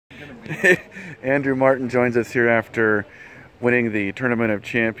Andrew Martin joins us here after winning the Tournament of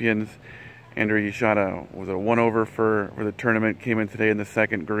Champions. Andrew, you shot a one over for the tournament, came in today in the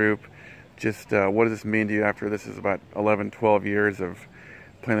second group. Just what does this mean to you after this is about 11, 12 years of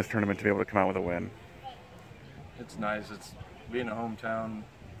playing this tournament to be able to come out with a win? It's nice. It's being a hometown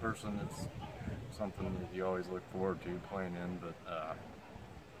person. It's something that you always look forward to playing in, but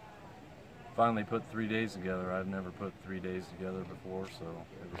finally put 3 days together. I've never put 3 days together before, so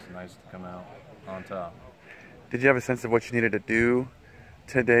it was nice to come out on top. Did you have a sense of what you needed to do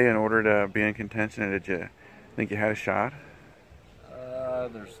today in order to be in contention, and did you think you had a shot?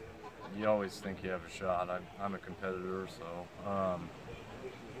 You always think you have a shot. I'm a competitor, so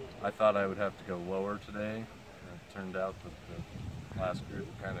I thought I would have to go lower today. It turned out that the last group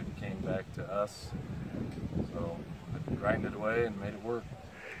kind of came back to us, so I grinded away and made it work.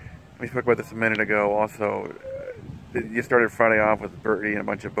 We spoke about this a minute ago. Also, you started Friday off with birdie and a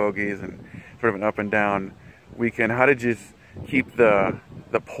bunch of bogeys and sort of an up and down weekend. How did you keep the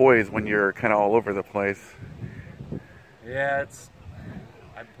poise when you're kind of all over the place? Yeah,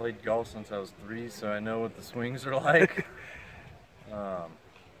 I played golf since I was 3, so I know what the swings are like. I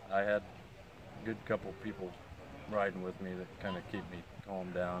had a good couple people riding with me that kind of keep me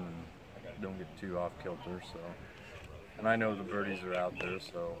calm down and don't get too off kilter. So, and I know the birdies are out there,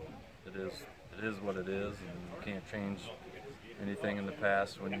 so it is what it is, and you can't change anything in the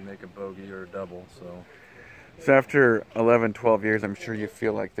past when you make a bogey or a double. So after 11, 12 years, I'm sure you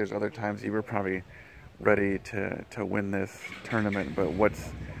feel like there's other times you were probably ready to win this tournament, but what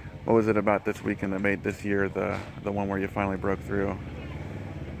was it about this weekend that made this year the one where you finally broke through?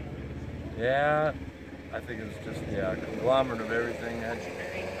 Yeah, I think it was just a conglomerate of everything. I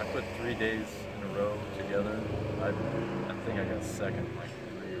put 3 days in a row together. I think I got second like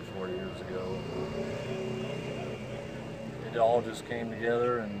 3 or 4 years ago. It all just came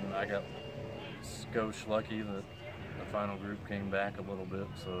together, and I got skosh lucky that the final group came back a little bit,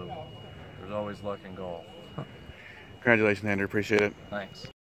 so there's always luck in golf. Congratulations, Andrew. Appreciate it. Thanks.